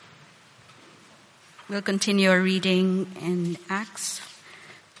We'll continue our reading in Acts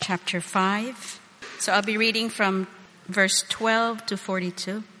chapter 5. So I'll be reading from verse 12 to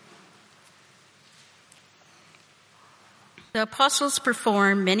 42. The apostles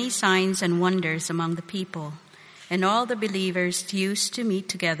performed many signs and wonders among the people, and all the believers used to meet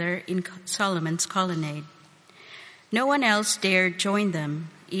together in Solomon's colonnade. No one else dared join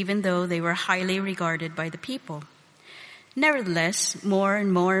them, even though they were highly regarded by the people. Nevertheless, more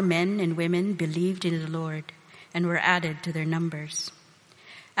and more men and women believed in the Lord and were added to their numbers.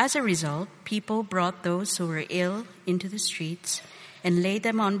 As a result, people brought those who were ill into the streets and laid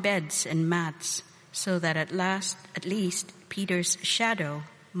them on beds and mats, so that at least Peter's shadow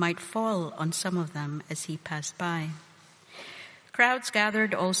might fall on some of them as he passed by. Crowds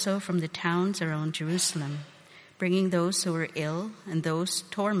gathered also from the towns around Jerusalem, bringing those who were ill and those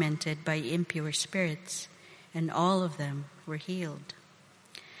tormented by impure spirits, and all of them were healed.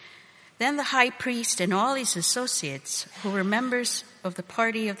 Then the high priest and all his associates, who were members of the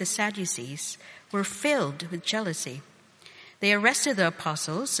party of the Sadducees, were filled with jealousy. They arrested the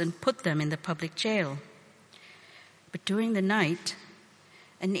apostles and put them in the public jail. But during the night,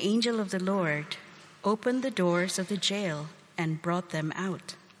 an angel of the Lord opened the doors of the jail and brought them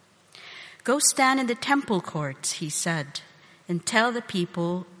out. "Go stand in the temple courts," he said, "and tell the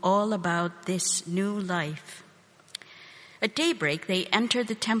people all about this new life." At daybreak, they entered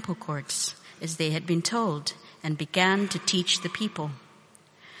the temple courts, as they had been told, and began to teach the people.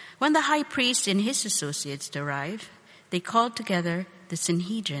 When the high priest and his associates arrived, they called together the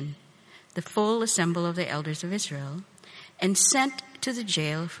Sanhedrin, the full assembly of the elders of Israel, and sent to the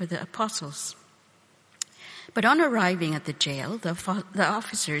jail for the apostles. But on arriving at the jail, the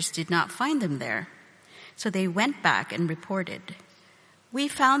officers did not find them there. So they went back and reported, "We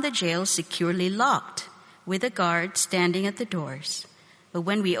found the jail securely locked, with a guard standing at the doors. But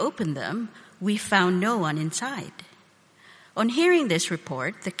when we opened them, we found no one inside." On hearing this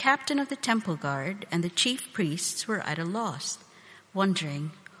report, the captain of the temple guard and the chief priests were at a loss,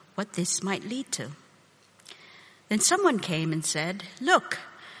 wondering what this might lead to. Then someone came and said, "Look,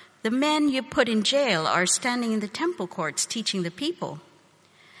 the men you put in jail are standing in the temple courts teaching the people."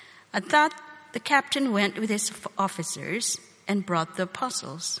 At that, the captain went with his officers and brought the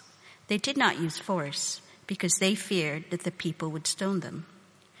apostles. They did not use force, because they feared that the people would stone them.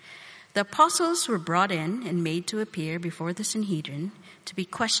 The apostles were brought in and made to appear before the Sanhedrin to be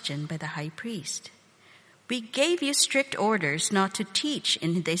questioned by the high priest. "We gave you strict orders not to teach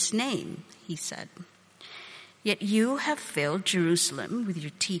in this name," he said. "Yet you have filled Jerusalem with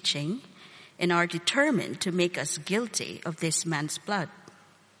your teaching and are determined to make us guilty of this man's blood."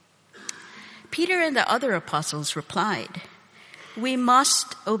 Peter and the other apostles replied, "We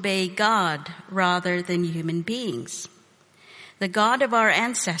must obey God rather than human beings. The God of our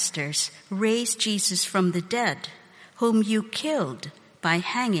ancestors raised Jesus from the dead, whom you killed by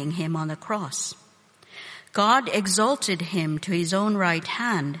hanging him on the cross. God exalted him to his own right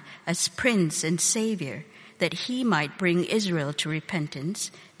hand as Prince and Savior, that he might bring Israel to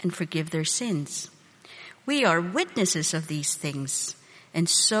repentance and forgive their sins. We are witnesses of these things, and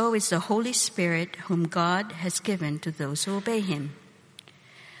so is the Holy Spirit whom God has given to those who obey him."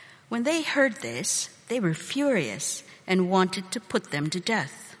 When they heard this, they were furious and wanted to put them to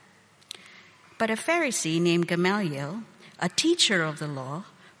death. But a Pharisee named Gamaliel, a teacher of the law,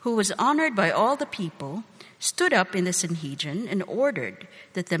 who was honored by all the people, stood up in the Sanhedrin and ordered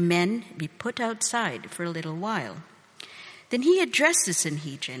that the men be put outside for a little while. Then he addressed the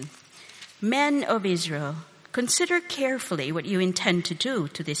Sanhedrin, "Men of Israel, consider carefully what you intend to do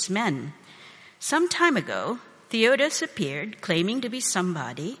to this man. Some time ago, Theudas appeared, claiming to be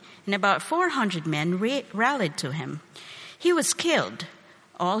somebody, and about 400 men rallied to him. He was killed.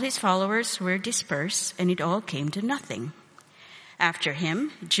 All his followers were dispersed, and it all came to nothing. After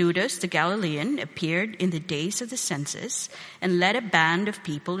him, Judas the Galilean appeared in the days of the census and led a band of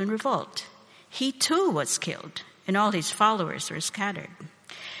people in revolt. He too was killed, and all his followers were scattered.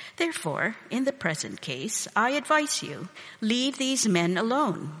 Therefore, in the present case, I advise you, leave these men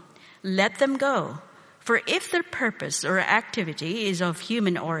alone. Let them go. For if their purpose or activity is of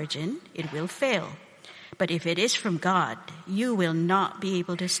human origin, it will fail. But if it is from God, you will not be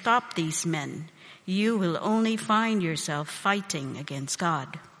able to stop these men. You will only find yourself fighting against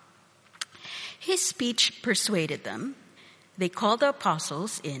God." His speech persuaded them. They called the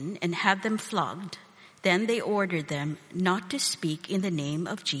apostles in and had them flogged. Then they ordered them not to speak in the name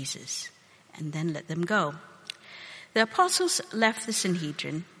of Jesus, and then let them go. The apostles left the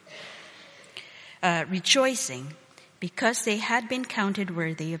Sanhedrin, rejoicing because they had been counted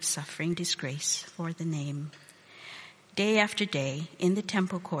worthy of suffering disgrace for the name. Day after day, in the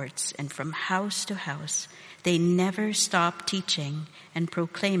temple courts and from house to house, they never stopped teaching and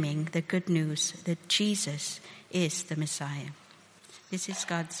proclaiming the good news that Jesus is the Messiah. This is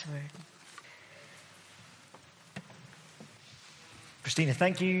God's word. Christina,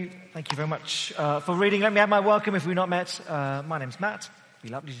 thank you. Thank you very much for reading. Let me add my welcome if we've not met. My name's Matt. It'd be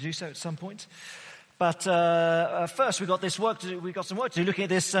lovely to do so at some point. But first, we've got some work to do looking at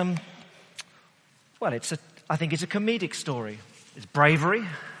this. I think it's a comedic story. It's bravery,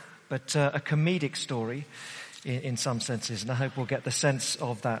 but a comedic story in some senses. And I hope we'll get the sense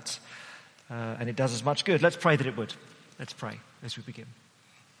of that. And it does us much good. Let's pray that it would. Let's pray as we begin.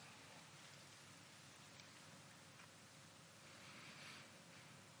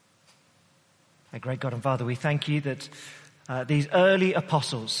 Our great God and Father, we thank you that these early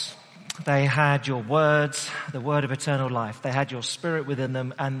apostles, they had your words, the word of eternal life. They had your Spirit within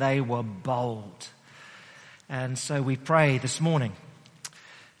them, and they were bold. And so we pray this morning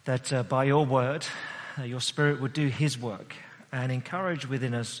that by your word, your Spirit would do his work and encourage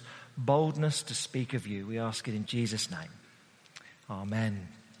within us boldness to speak of you. We ask it in Jesus' name. Amen.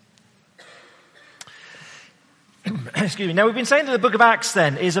 Excuse me. Now, we've been saying that the book of Acts,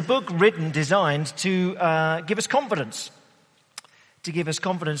 then, is a book designed to give us confidence. To give us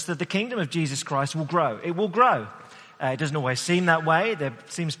confidence that the kingdom of Jesus Christ will grow. It will grow. It doesn't always seem that way. There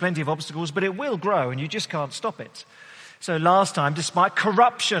seems plenty of obstacles, but it will grow, and you just can't stop it. So last time, despite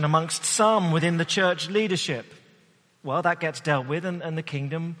corruption amongst some within the church leadership, well, that gets dealt with, and the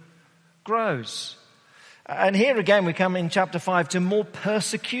kingdom grows. And here again, we come in chapter 5 to more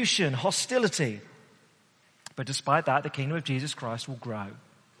persecution, hostility. But despite that, the kingdom of Jesus Christ will grow.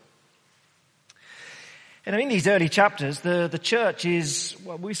 And in these early chapters, the church is,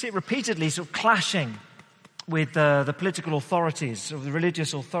 well, we see it repeatedly sort of clashing with the political authorities, or the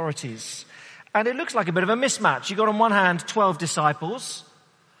religious authorities. And it looks like a bit of a mismatch. You've got on one hand 12 disciples,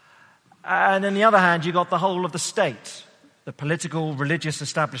 and on the other hand you've got the whole of the state, the political, religious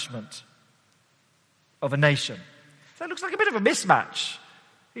establishment of a nation. So it looks like a bit of a mismatch.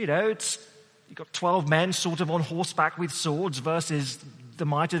 You know, you've got 12 men sort of on horseback with swords versus the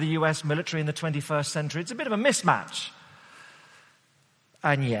might of the US military in the 21st century. It's a bit of a mismatch.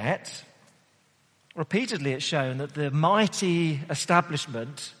 And yet, repeatedly it's shown that the mighty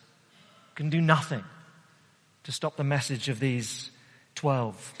establishment can do nothing to stop the message of these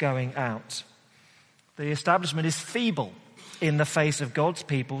 12 going out. The establishment is feeble in the face of God's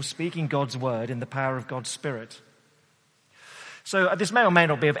people speaking God's word in the power of God's Spirit. So this may or may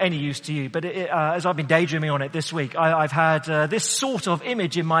not be of any use to you, but as I've been daydreaming on it this week, I've had this sort of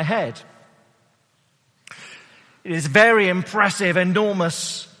image in my head. It is very impressive,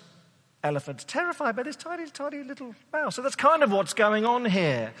 enormous elephant, terrified by this tiny, tiny little mouse. So that's kind of what's going on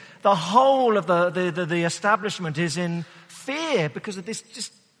here. The whole of the establishment is in fear because of this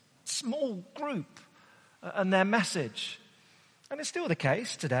just small group and their message. And it's still the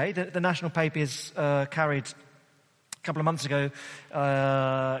case today. The national papers carried a couple of months ago,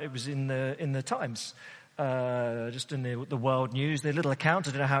 it was in the Times, just in the world news, the little account,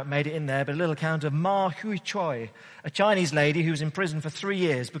 I don't know how it made it in there, but a little account of Ma Huichoi, a Chinese lady who was in prison for 3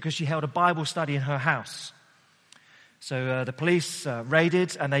 years because she held a Bible study in her house. So the police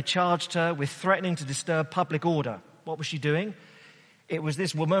raided and they charged her with threatening to disturb public order. What was she doing? It was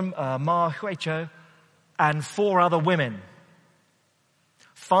this woman, Ma Huichoi, and 4 other women.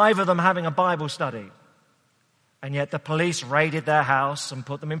 5 of them having a Bible study. And yet the police raided their house and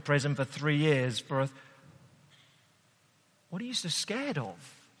put them in prison for 3 years for what are you so scared of?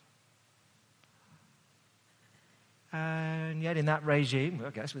 And yet in that regime, I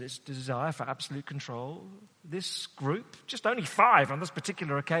guess with its desire for absolute control, this group, just only 5 on this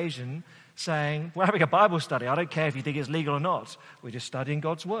particular occasion, saying, we're having a Bible study. I don't care if you think it's legal or not. We're just studying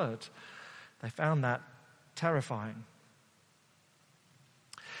God's word. They found that terrifying.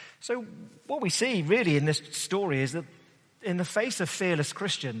 So what we see really in this story is that in the face of fearless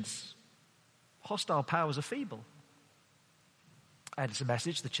Christians, hostile powers are feeble. And it's a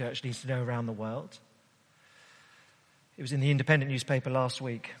message the church needs to know around the world. It was in the Independent newspaper last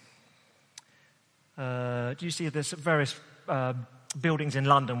week. Do you see this various buildings in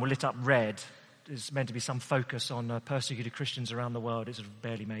London were lit up red? There's meant to be some focus on persecuted Christians around the world. It sort of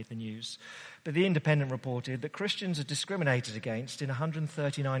barely made the news. But the Independent reported that Christians are discriminated against in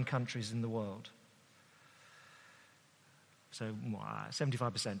 139 countries in the world. So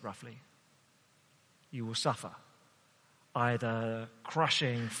 75% roughly. You will suffer either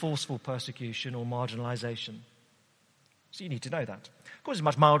crushing, forceful persecution or marginalization. So you need to know that. Of course, it's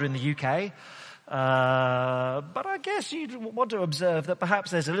much milder in the UK. But I guess you'd want to observe that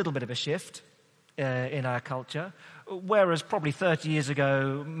perhaps there's a little bit of a shift in our culture, whereas probably 30 years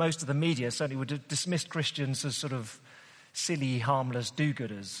ago, most of the media certainly would have dismissed Christians as sort of silly, harmless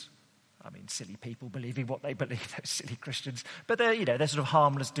do-gooders. I mean, silly people believing what they believe, those silly Christians. But they're sort of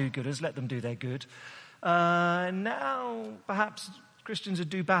harmless do-gooders, let them do their good. Now, perhaps Christians are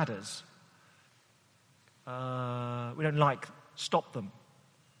do-badders. We don't stop them.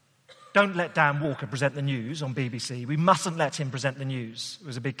 Don't let Dan Walker present the news on BBC. We mustn't let him present the news. It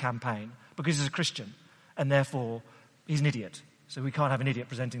was a big campaign because he's a Christian and therefore he's an idiot. So we can't have an idiot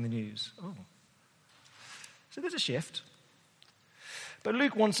presenting the news. Oh. So there's a shift. But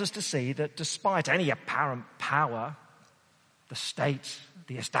Luke wants us to see that despite any apparent power the state,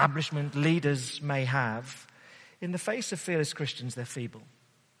 the establishment, leaders may have, in the face of fearless Christians, they're feeble,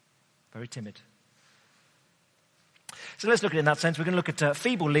 very timid. So let's look at it in that sense. We're going to look at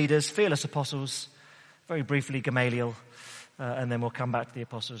feeble leaders, fearless apostles, very briefly Gamaliel, and then we'll come back to the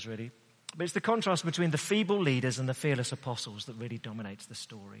apostles really. But it's the contrast between the feeble leaders and the fearless apostles that really dominates the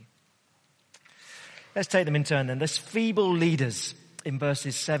story. Let's take them in turn then. There's feeble leaders in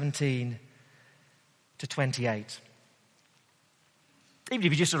verses 17 to 28. Even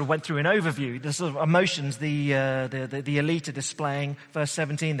if you just sort of went through an overview, the sort of emotions the elite are displaying. Verse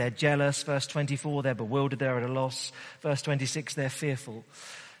 17, they're jealous. Verse 24, they're bewildered, they're at a loss. Verse 26, they're fearful.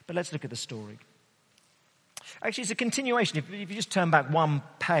 But let's look at the story. Actually, it's a continuation. If you just turn back one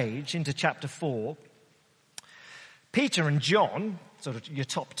page into chapter 4, Peter and John, sort of your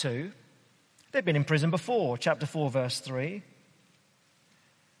top two, they've been in prison before. Chapter 4, verse 3.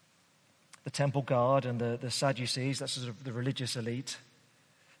 The temple guard and the Sadducees, that's sort of the religious elite.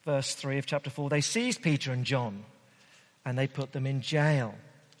 Verse 3 of chapter 4, they seized Peter and John and they put them in jail.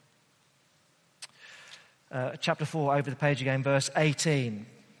 Chapter 4, over the page again, verse 18.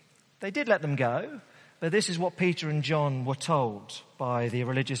 They did let them go, but this is what Peter and John were told by the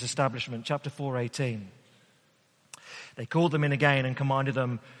religious establishment. Chapter 4:18. They called them in again and commanded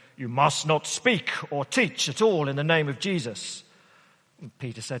them, "You must not speak or teach at all in the name of Jesus." And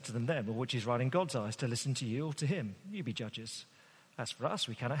Peter said to them then, "Well, which is right in God's eyes, to listen to you or to him? You be judges. As for us,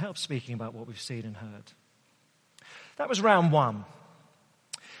 we cannot help speaking about what we've seen and heard." That was round 1.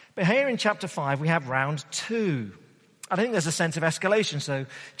 But here in chapter 5, we have round 2. I think there's a sense of escalation. So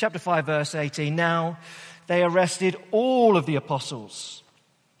chapter 5, verse 18, now they arrested all of the apostles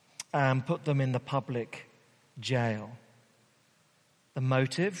and put them in the public jail. The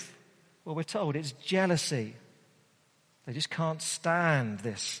motive? Well, we're told it's jealousy. They just can't stand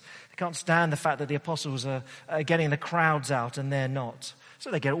this. They can't stand the fact that the apostles are getting the crowds out and they're not. So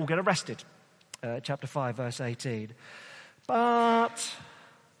they all get arrested. Chapter 5, verse 18. But,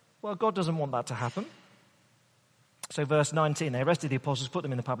 well, God doesn't want that to happen. So verse 19, they arrested the apostles, put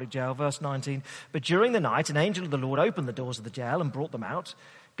them in the public jail. Verse 19, but during the night, an angel of the Lord opened the doors of the jail and brought them out.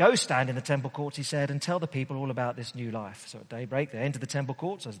 "Go stand in the temple courts," he said, "and tell the people all about this new life." So at daybreak, they entered the temple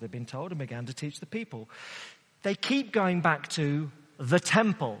courts as they'd been told and began to teach the people. They keep going back to the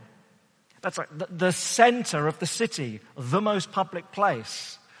temple. That's like the center of the city, the most public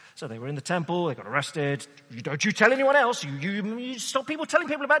place. So they were in the temple, they got arrested. Don't you tell anyone else. You stop people telling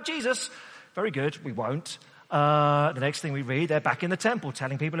people about Jesus. Very good, we won't. The next thing we read, they're back in the temple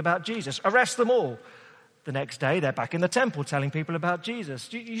telling people about Jesus. Arrest them all. The next day, they're back in the temple telling people about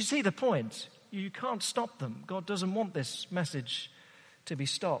Jesus. You see the point. You can't stop them. God doesn't want this message to be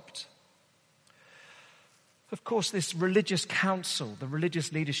stopped. Of course, this religious council, the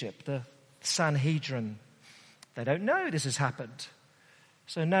religious leadership, the Sanhedrin, they don't know this has happened.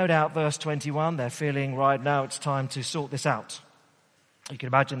 So no doubt, verse 21, they're feeling right now it's time to sort this out. You can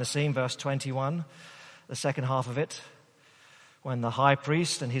imagine the scene, verse 21, the second half of it. When the high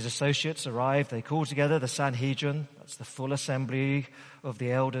priest and his associates arrived, they called together the Sanhedrin, that's the full assembly of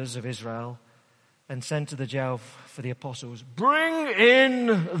the elders of Israel, and sent to the jail for the apostles, "Bring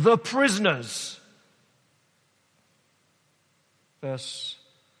in the prisoners." Verse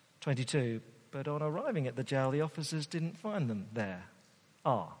 22, but on arriving at the jail, the officers didn't find them there.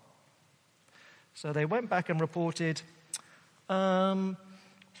 So they went back and reported,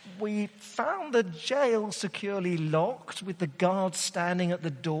 "We found the jail securely locked with the guards standing at the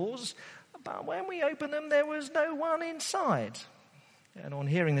doors, but when we opened them, there was no one inside." And on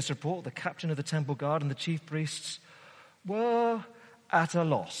hearing this report, the captain of the temple guard and the chief priests were at a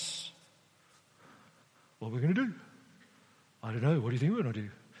loss. What are we going to do? I don't know. What do you think we're going to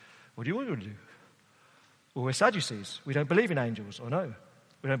do? What do you want to do? Well, we're Sadducees. We don't believe in angels. I know.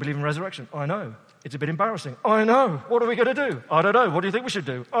 We don't believe in resurrection. I know. It's a bit embarrassing. I know. What are we going to do? I don't know. What do you think we should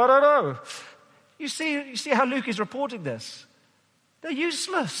do? I don't know. You see how Luke is reporting this? They're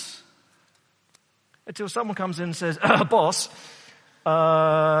useless. Until someone comes in and says, "Boss,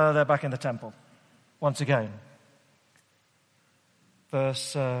 they're back in the temple." once again.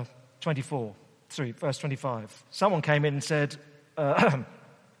 Verse 24, through verse 25. Someone came in and said,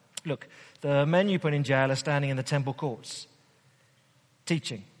 look, the men you put in jail are standing in the temple courts,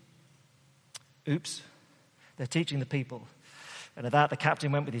 teaching. Oops, they're teaching the people. And at that, the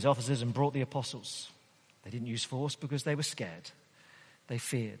captain went with his officers and brought the apostles. They didn't use force because they were scared. They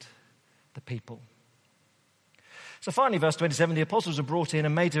feared the people. So finally, verse 27, the apostles are brought in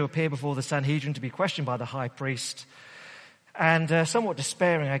and made to appear before the Sanhedrin to be questioned by the high priest. And somewhat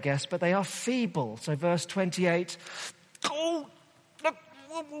despairing, I guess, but they are feeble. So verse 28, oh, look,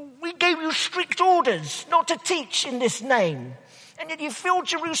 we gave you strict orders not to teach in this name. And yet you filled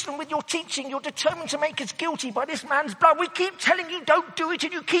Jerusalem with your teaching. You're determined to make us guilty by this man's blood. We keep telling you don't do it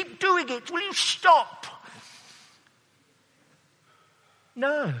and you keep doing it. Will you stop?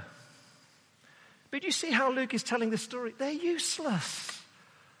 No. But you see how Luke is telling this story? They're useless.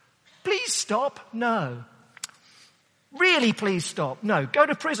 Please stop. No. Really, please stop. No. Go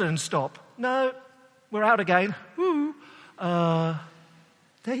to prison and stop. No. We're out again. Woo. They're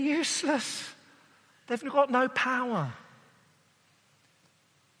useless. They've got no power.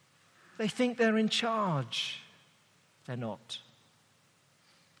 They think they're in charge. They're not.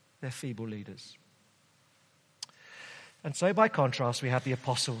 They're feeble leaders. And so by contrast, we have the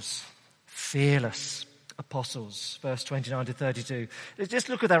apostles, fearless apostles, verse 29 to 32. Let's just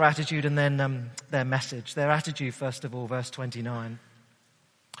look at their attitude and then their message. Their attitude, first of all, verse 29.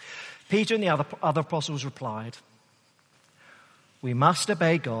 Peter and the other apostles replied, we must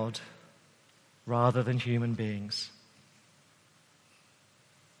obey God rather than human beings.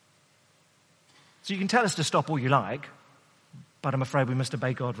 So you can tell us to stop all you like, but I'm afraid we must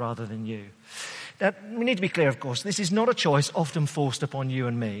obey God rather than you. Now, we need to be clear, of course, this is not a choice often forced upon you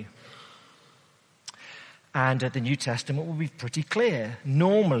and me. And the New Testament will be pretty clear.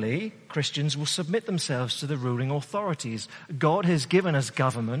 Normally, Christians will submit themselves to the ruling authorities. God has given us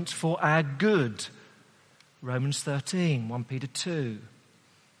government for our good. Romans 13, 1 Peter 2.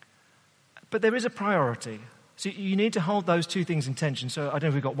 But there is a priority. So you need to hold those two things in tension. So I don't know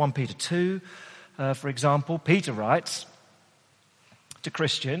if we've got 1 Peter 2. For example, Peter writes to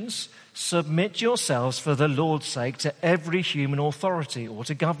Christians, submit yourselves for the Lord's sake to every human authority or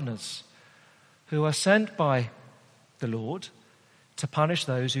to governors who are sent by the Lord to punish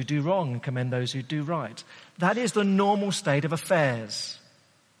those who do wrong and commend those who do right. That is the normal state of affairs.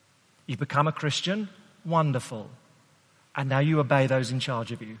 You've become a Christian, wonderful. And now you obey those in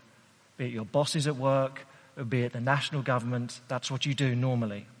charge of you, be it your bosses at work, or be it the national government. That's what you do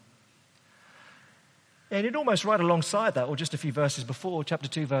normally. And it almost right alongside that, or just a few verses before, chapter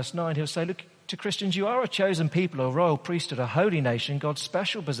 2, verse 9, he'll say, look, to Christians, you are a chosen people, a royal priesthood, a holy nation, God's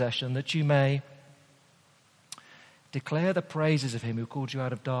special possession, that you may declare the praises of him who called you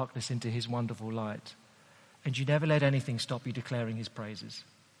out of darkness into his wonderful light. And you never let anything stop you declaring his praises.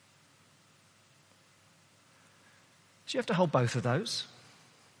 So you have to hold both of those.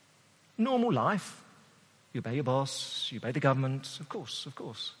 Normal life, you obey your boss, you obey the government, of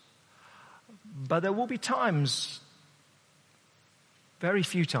course. But there will be times, very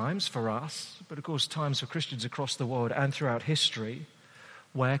few times for us, but of course times for Christians across the world and throughout history,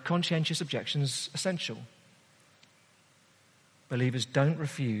 where conscientious objection is essential. Believers don't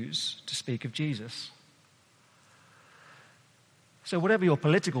refuse to speak of Jesus. So whatever your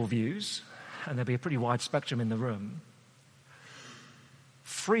political views, and there'll be a pretty wide spectrum in the room,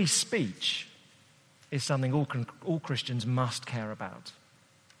 free speech is something all Christians must care about.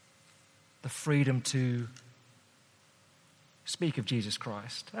 The freedom to speak of Jesus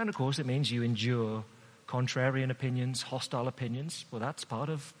Christ. And of course it means you endure contrarian opinions, hostile opinions. Well, that's part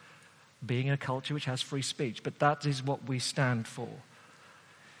of being in a culture which has free speech. But that is what we stand for.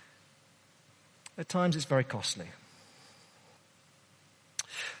 At times it's very costly.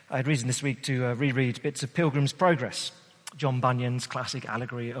 I had reason this week to reread bits of Pilgrim's Progress, John Bunyan's classic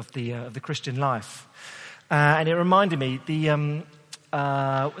allegory of the Christian life. And it reminded me,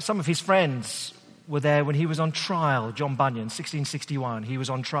 some of his friends were there when he was on trial, John Bunyan, 1661. He was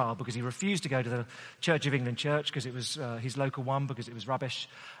on trial because he refused to go to the Church of England church because it was his local one, because it was rubbish.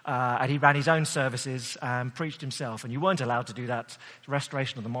 And he ran his own services and preached himself. And you weren't allowed to do that.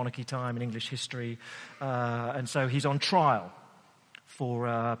 Restoration of the monarchy time in English history. And so he's on trial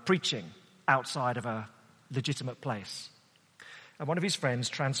for preaching outside of a legitimate place. And one of his friends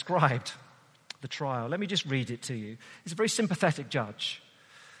transcribed the trial. Let me just read it to you. He's a very sympathetic judge,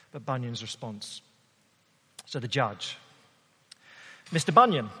 but Bunyan's response. So the judge, Mr.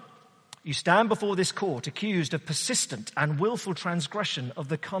 Bunyan, you stand before this court accused of persistent and willful transgression of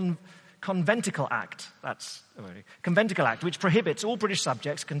the Conventicle Act. That's Conventicle Act, which prohibits all British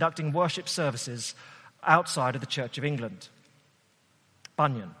subjects conducting worship services outside of the Church of England.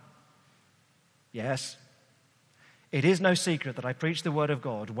 Bunyan. Yes, it is no secret that I preach the word of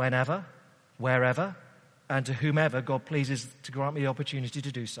God whenever, wherever, and to whomever God pleases to grant me the opportunity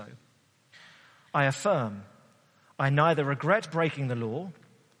to do so. I affirm, I neither regret breaking the law,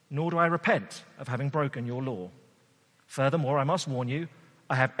 nor do I repent of having broken your law. Furthermore, I must warn you,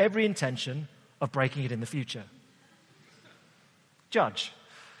 I have every intention of breaking it in the future. Judge,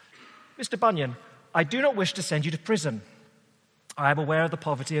 Mr. Bunyan, I do not wish to send you to prison. I am aware of the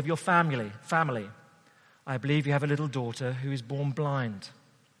poverty of your family. I believe you have a little daughter who is born blind.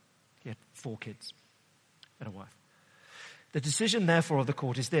 He had 4 kids and a wife. The decision, therefore, of the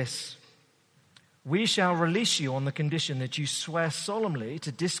court is this. We shall release you on the condition that you swear solemnly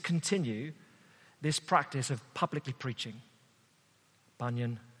to discontinue this practice of publicly preaching.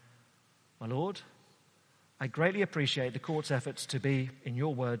 Bunyan, my lord, I greatly appreciate the court's efforts to be, in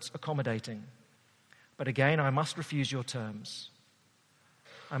your words, accommodating. But again, I must refuse your terms.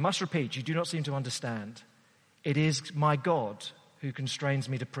 I must repeat, you do not seem to understand. It is my God who constrains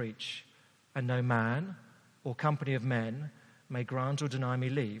me to preach, and no man or company of men may grant or deny me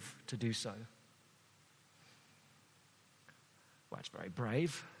leave to do so. Well, it's very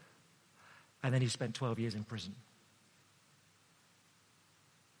brave. And then he spent 12 years in prison.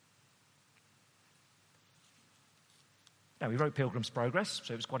 Now, he wrote Pilgrim's Progress,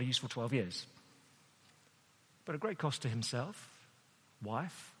 so it was quite a useful 12 years. But a great cost to himself,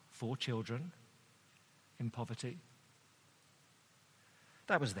 wife, 4 children, in poverty.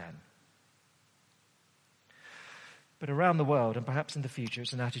 That was then. But around the world, and perhaps in the future,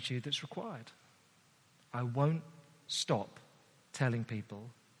 it's an attitude that's required. I won't stop telling people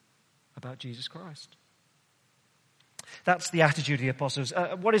about Jesus Christ. That's the attitude of the apostles.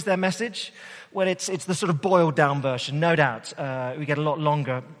 What is their message? Well, it's the sort of boiled down version, no doubt. We get a lot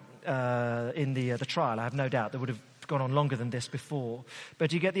longer in the trial. I have no doubt. They would have gone on longer than this before.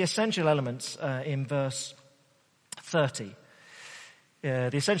 But you get the essential elements in verse 30.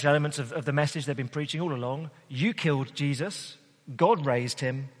 The essential elements of the message they've been preaching all along. You killed Jesus. God raised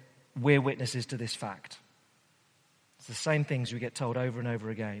him. We're witnesses to this fact. It's the same things we get told over and over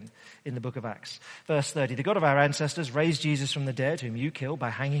again in the book of Acts. Verse 30, the God of our ancestors raised Jesus from the dead, whom you killed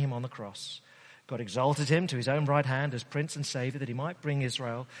by hanging him on the cross. God exalted him to his own right hand as Prince and Savior, that he might bring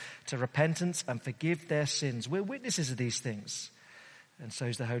Israel to repentance and forgive their sins. We're witnesses of these things. And so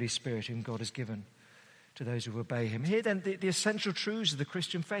is the Holy Spirit, whom God has given to those who obey him. Here then, the essential truths of the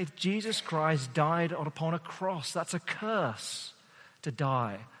Christian faith. Jesus Christ died upon a cross. That's a curse to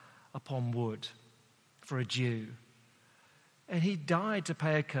die upon wood for a Jew. And he died to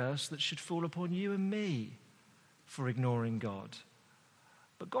pay a curse that should fall upon you and me for ignoring God.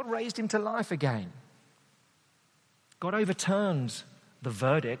 But God raised him to life again. God overturned the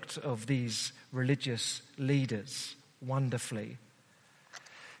verdict of these religious leaders wonderfully.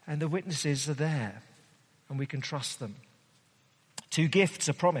 And the witnesses are there, and we can trust them. 2 gifts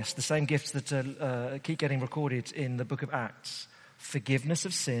are promised, the same gifts that keep getting recorded in the book of Acts. Forgiveness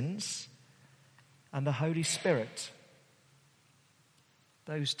of sins and the Holy Spirit.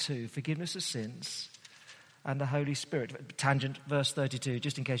 Those 2, forgiveness of sins and the Holy Spirit. Tangent, verse 32,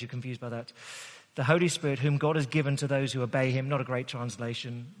 just in case you're confused by that. The Holy Spirit, whom God has given to those who obey him. Not a great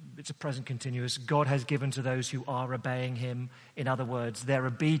translation. It's a present continuous. God has given to those who are obeying him. In other words, their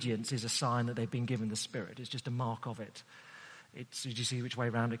obedience is a sign that they've been given the Spirit. It's just a mark of it. Did you see which way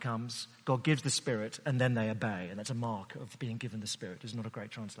round it comes? God gives the Spirit and then they obey. And that's a mark of being given the Spirit. It's not a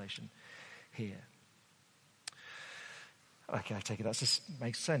great translation here. Okay, I take it that just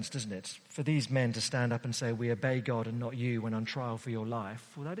makes sense, doesn't it? For these men to stand up and say, we obey God and not you when on trial for your life,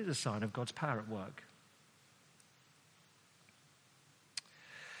 well, that is a sign of God's power at work.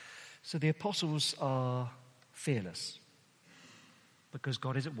 So the apostles are fearless because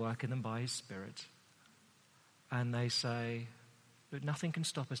God is at work in them by his Spirit. And they say, look, nothing can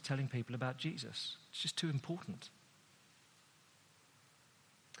stop us telling people about Jesus. It's just too important.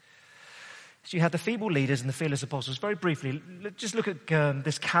 So you had the feeble leaders and the fearless apostles. Very briefly, just look at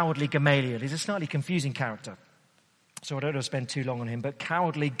this cowardly Gamaliel. He's a slightly confusing character, so I don't want to spend too long on him. But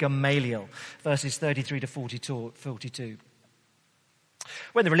cowardly Gamaliel, verses 33 to 42.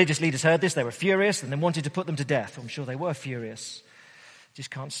 When the religious leaders heard this, they were furious and then wanted to put them to death. I'm sure they were furious.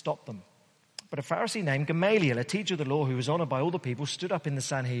 Just can't stop them. But a Pharisee named Gamaliel, a teacher of the law who was honored by all the people, stood up in the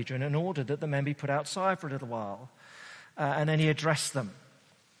Sanhedrin and ordered that the men be put outside for a little while. And then he addressed them.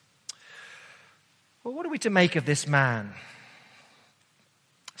 Well, what are we to make of this man?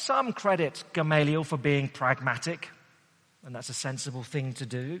 Some credit Gamaliel for being pragmatic, and that's a sensible thing to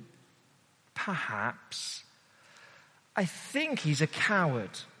do. Perhaps. I think he's a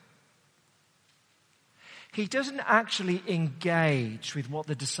coward. he doesn't actually engage with what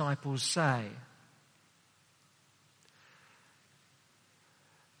the disciples say,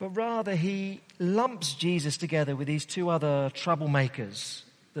 but rather he lumps Jesus together with these two other troublemakers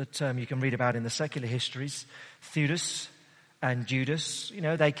that you can read about in the secular histories, Theudas and Judas. You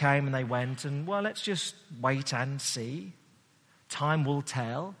know, they came and they went, and well, let's just wait and see. Time will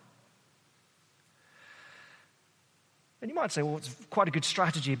tell. And you might say, well, it's quite a good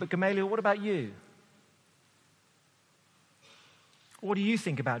strategy, but Gamaliel, what about you? What do you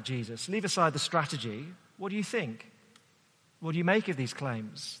think about Jesus? Leave aside the strategy. What do you think? What do you make of these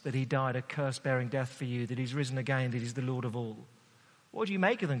claims that he died a curse-bearing death for you, that he's risen again, that he's the Lord of all? What do you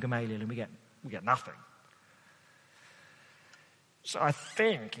make of them, Gamaliel? And we get nothing. So I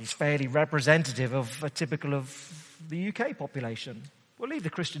think he's fairly representative of a typical of the UK population. Well, leave the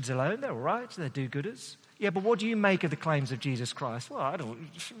Christians alone. They're all right. They're do-gooders. Yeah, but what do you make of the claims of Jesus Christ? Well,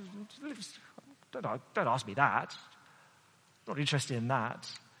 don't ask me that. I'm not interested in that.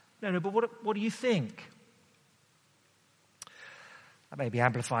 No, but what do you think? I may be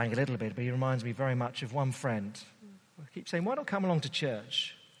amplifying a little bit, but he reminds me very much of one friend. I keep saying, why not come along to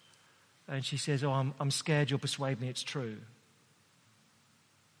church? And she says, oh, I'm scared you'll persuade me it's true.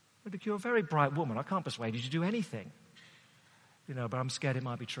 But you're a very bright woman. I can't persuade you to do anything. You know, but I'm scared it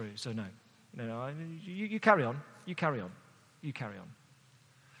might be true. So no. You carry on. You carry on. You carry on.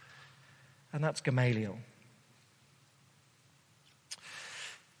 And that's Gamaliel.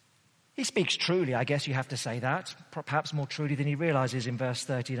 He speaks truly, I guess you have to say that, perhaps more truly than he realizes in verse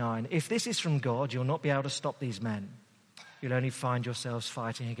 39. If this is from God, you'll not be able to stop these men. You'll only find yourselves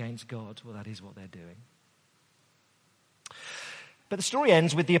fighting against God. Well, that is what they're doing. But the story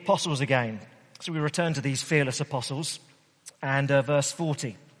ends with the apostles again. So we return to these fearless apostles. And verse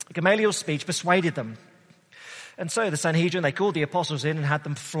 40. Gamaliel's speech persuaded them. And so the Sanhedrin, they called the apostles in and had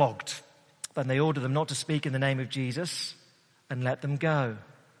them flogged. Then they ordered them not to speak in the name of Jesus and let them go.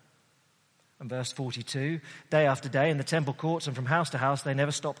 And verse 42, day after day in the temple courts and from house to house, they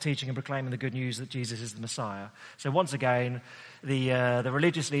never stopped teaching and proclaiming the good news that Jesus is the Messiah. So once again, the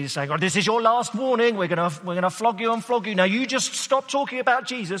religious leaders saying, oh, this is your last warning. We're going to flog you and flog you. Now you just stop talking about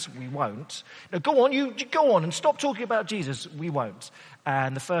Jesus. We won't. No, go on, you go on and stop talking about Jesus. We won't.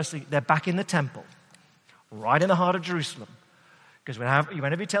 And the first thing, they're back in the temple, right in the heart of Jerusalem. Because whenever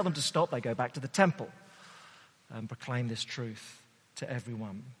you tell them to stop, they go back to the temple and proclaim this truth to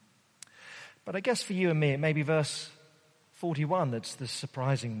everyone. But I guess for you and me, it may be verse 41 that's the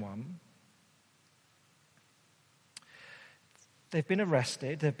surprising one. They've been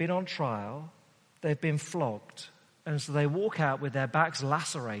arrested, they've been on trial, they've been flogged, and so they walk out with their backs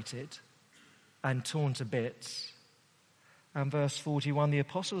lacerated and torn to bits. And verse 41, the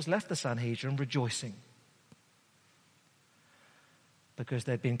apostles left the Sanhedrin rejoicing because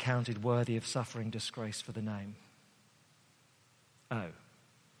they'd been counted worthy of suffering disgrace for the name. Oh.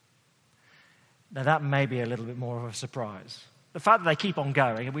 Now that may be a little bit more of a surprise. The fact that they keep on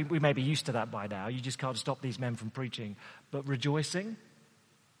going, we may be used to that by now. You just can't stop these men from preaching. But rejoicing?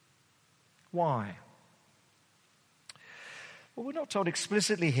 Why? Well, we're not told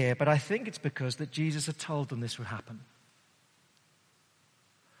explicitly here, but I think it's because that Jesus had told them this would happen.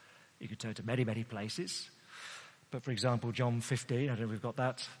 You could turn to many, many places. But for example, John 15, I don't know if we've got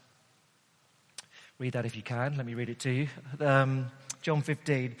that. Read that if you can. Let me read it to you. John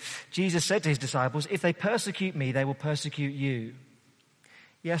 15, Jesus said to his disciples, if they persecute me, they will persecute you.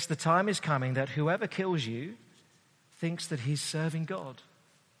 Yes, the time is coming that whoever kills you thinks that he's serving God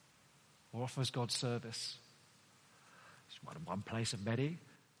or offers God service. It's one place of many.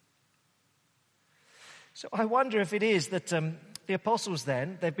 So I wonder if it is that the apostles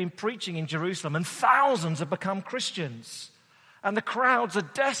then, they've been preaching in Jerusalem and thousands have become Christians. And the crowds are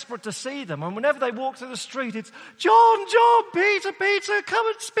desperate to see them. And whenever they walk through the street, it's, John, Peter, come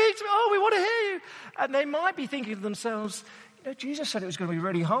and speak to me. Oh, we want to hear you. And they might be thinking to themselves, Jesus said it was going to be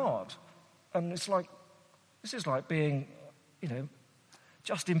really hard. And it's like, this is like being,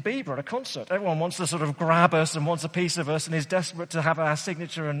 Justin Bieber at a concert. Everyone wants to sort of grab us and wants a piece of us and is desperate to have our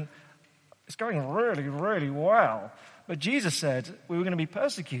signature. And it's going really, really well. But Jesus said we were going to be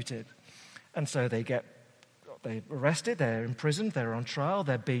persecuted. And so they're arrested, they're imprisoned, they're on trial,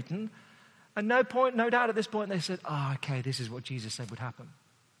 they're beaten. And no doubt at this point they said, okay, this is what Jesus said would happen.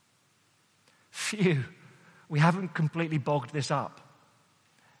 Phew, we haven't completely bogged this up.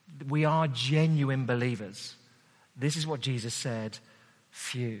 We are genuine believers. This is what Jesus said.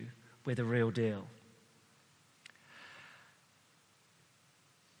 Phew, we're the real deal.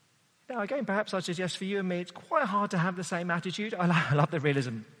 Now again, perhaps I suggest for you and me, it's quite hard to have the same attitude. I love the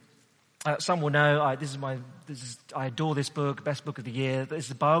realism. Some will know I adore this book, best book of the year. This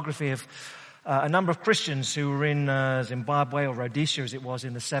is a biography of a number of Christians who were in Zimbabwe or Rhodesia, as it was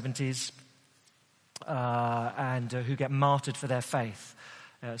in the 70s, and who get martyred for their faith.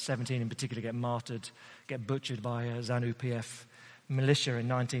 17 in particular get martyred, get butchered by ZANU-PF militia in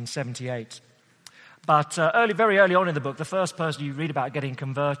 1978. But very early on in the book, the first person you read about getting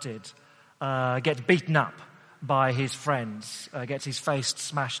converted gets beaten up by his friends, gets his face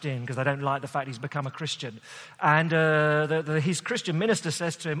smashed in because they don't like the fact he's become a Christian. And his Christian minister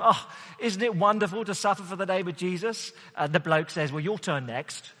says to him, "Oh, isn't it wonderful to suffer for the name of Jesus?" And the bloke says, "Well, your turn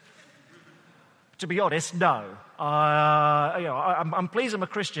next." To be honest, no. I'm pleased I'm a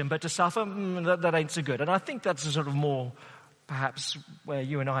Christian, but to suffer, that ain't so good. And I think that's a sort of more, perhaps, where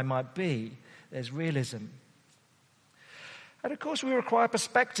you and I might be. There's realism. And of course, we require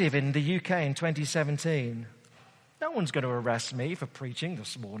perspective in the UK in 2017. No one's going to arrest me for preaching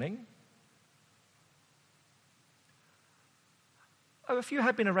this morning. Oh, if you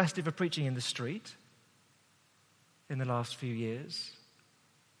had been arrested for preaching in the street in the last few years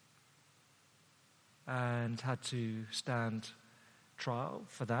and had to stand trial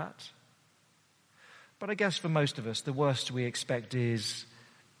for that. But I guess for most of us, the worst we expect is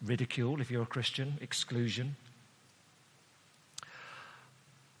ridicule if you're a Christian, exclusion.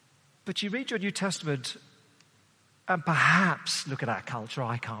 But you read your New Testament and perhaps, look at our culture,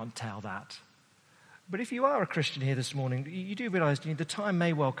 I can't tell that. But if you are a Christian here this morning, you do realize the time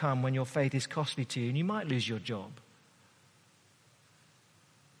may well come when your faith is costly to you and you might lose your job.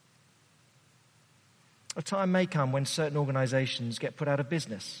 A time may come when certain organizations get put out of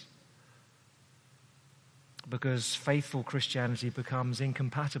business because faithful Christianity becomes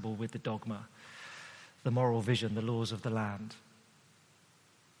incompatible with the dogma, the moral vision, the laws of the land.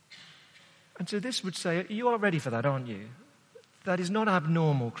 And so this would say, you are ready for that, aren't you? That is not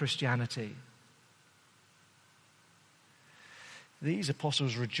abnormal Christianity. These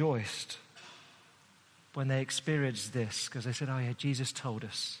apostles rejoiced when they experienced this because they said, "Oh yeah, Jesus told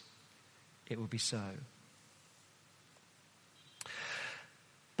us it would be so."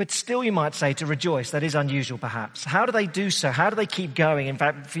 But still, you might say, to rejoice, that is unusual perhaps. How do they do so? How do they keep going? In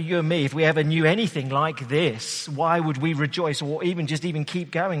fact, for you and me, if we ever knew anything like this, why would we rejoice or even keep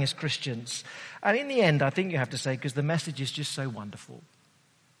going as Christians? And in the end, I think you have to say, because the message is just so wonderful.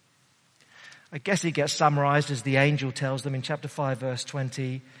 I guess it gets summarized as the angel tells them in chapter 5, verse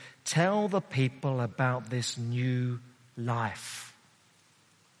 20, "Tell the people about this new life."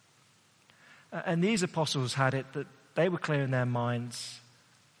 And these apostles had it that they were clear in their minds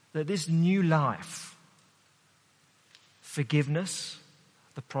that this new life, forgiveness,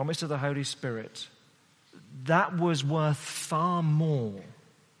 the promise of the Holy Spirit, that was worth far more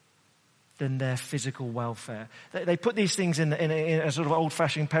than their physical welfare. They put these things in a sort of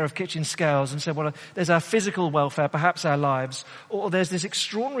old-fashioned pair of kitchen scales and said, well, there's our physical welfare, perhaps our lives, or there's this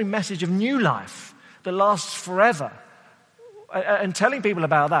extraordinary message of new life that lasts forever. And telling people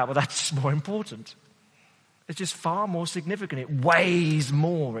about that, well, that's more important. It's just far more significant. It weighs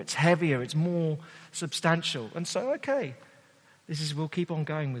more. It's heavier. It's more substantial. And so, okay, we'll keep on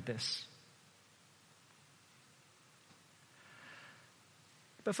going with this.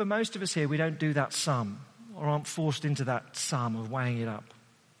 But for most of us here, we don't do that sum or aren't forced into that sum of weighing it up.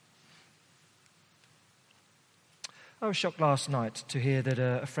 I was shocked last night to hear that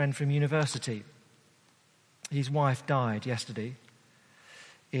a friend from university, his wife died yesterday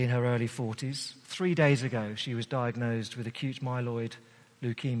in her early 40s. 3 days ago, she was diagnosed with acute myeloid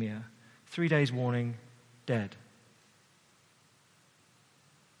leukemia. 3 days warning, dead.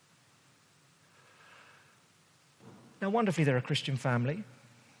 Now, wonderfully, they're a Christian family.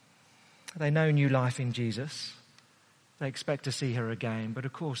 They know new life in Jesus. They expect to see her again. But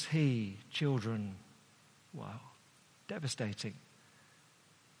of course, children, wow, devastating.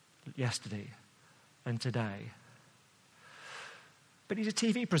 Yesterday and today. But he's a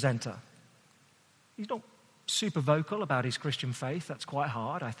TV presenter. He's not super vocal about his Christian faith. That's quite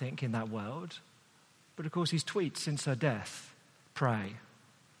hard, I think, in that world. But of course, his tweets since her death, pray.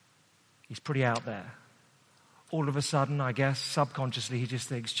 He's pretty out there. All of a sudden, I guess, subconsciously, he just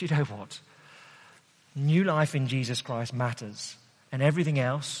thinks, do you know what? New life in Jesus Christ matters. And everything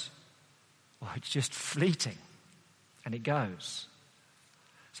else, well, it's just fleeting. And it goes.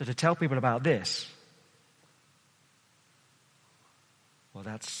 So to tell people about this, well,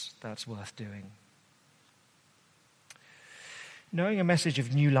 that's worth doing. Knowing a message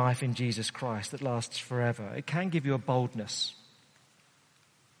of new life in Jesus Christ that lasts forever, it can give you a boldness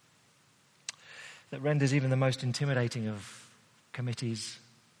that renders even the most intimidating of committees,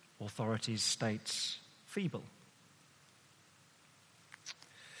 authorities, states feeble.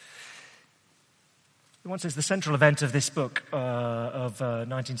 Once says the central event of this book of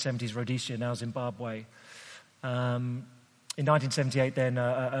 1970s Rhodesia, now Zimbabwe. In 1978, then,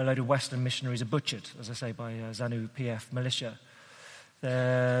 a load of Western missionaries are butchered, as I say, by ZANU-PF militia.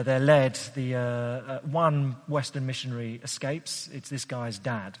 They're led. One Western missionary escapes. It's this guy's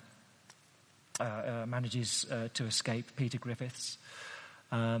dad. Manages to escape, Peter Griffiths.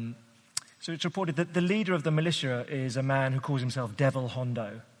 So it's reported that the leader of the militia is a man who calls himself Devil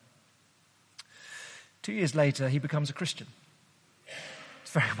Hondo. 2 years later, he becomes a Christian.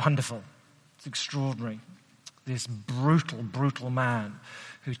 It's very wonderful. It's extraordinary. This brutal, brutal man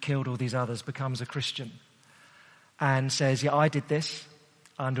who'd killed all these others becomes a Christian and says, yeah, I did this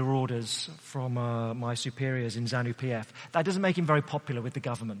under orders from my superiors in ZANU-PF. That doesn't make him very popular with the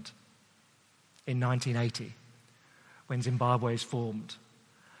government in 1980 when Zimbabwe is formed.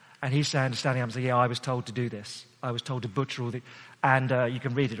 And he's standing up and saying, yeah, I was told to do this. I was told to butcher all the... And you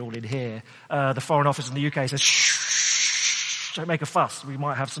can read it all in here. The Foreign Office in the UK says, shh, don't make a fuss. We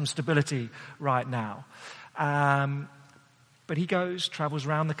might have some stability right now. But he travels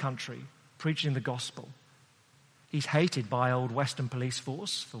around the country, preaching the gospel. He's hated by old Western police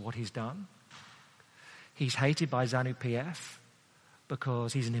force for what he's done. He's hated by ZANU-PF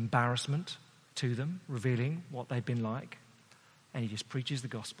because he's an embarrassment to them, revealing what they've been like. And he just preaches the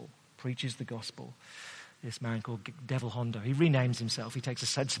gospel. This man called Devil Hondo. He renames himself. He takes a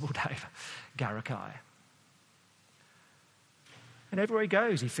sensible name, Garakai. And everywhere he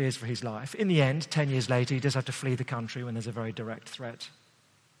goes, he fears for his life. In the end, 10 years later, he does have to flee the country when there's a very direct threat.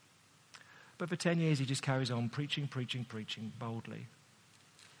 But for 10 years, he just carries on preaching boldly.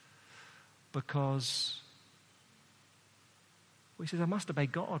 Because he says, I must obey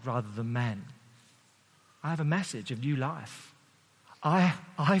God rather than men. I have a message of new life.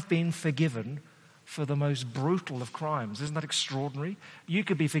 I've been forgiven for the most brutal of crimes. Isn't that extraordinary? You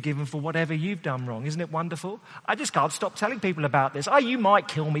could be forgiven for whatever you've done wrong. Isn't it wonderful? I just can't stop telling people about this. You might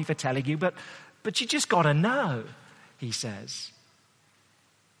kill me for telling you, but you just got to know, he says.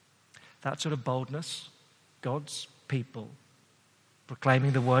 That sort of boldness, God's people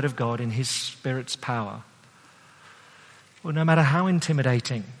proclaiming the word of God in his Spirit's power. Well, no matter how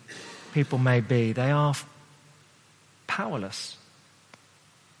intimidating people may be, they are powerless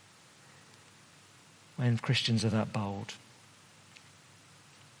when Christians are that bold.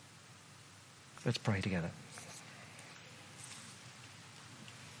 Let's pray together.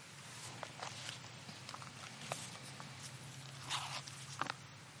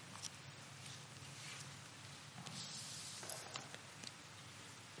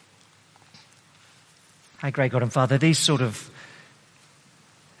 Our great God and Father, these sort of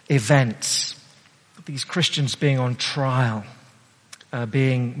events, these Christians being on trial,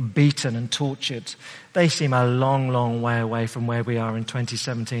 being beaten and tortured, they seem a long, long way away from where we are in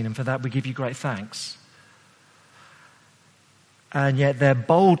 2017, and for that we give you great thanks. And yet their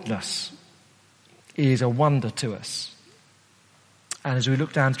boldness is a wonder to us. And as we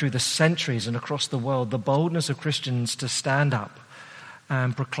look down through the centuries and across the world, the boldness of Christians to stand up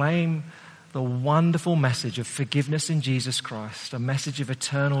and proclaim the wonderful message of forgiveness in Jesus Christ, a message of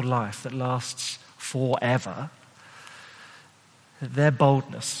eternal life that lasts forever, their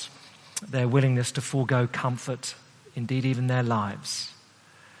boldness, their willingness to forego comfort, indeed even their lives,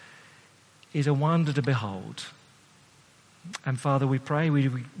 is a wonder to behold. And Father, we pray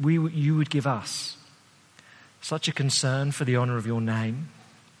you would give us such a concern for the honor of your name,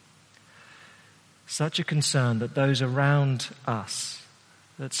 such a concern that those around us,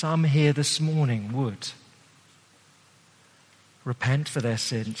 that some here this morning would repent for their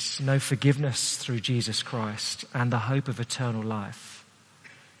sins, know forgiveness through Jesus Christ and the hope of eternal life.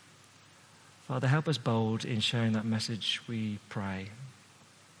 Father, help us bold in sharing that message, we pray.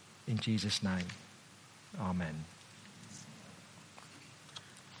 In Jesus' name, amen.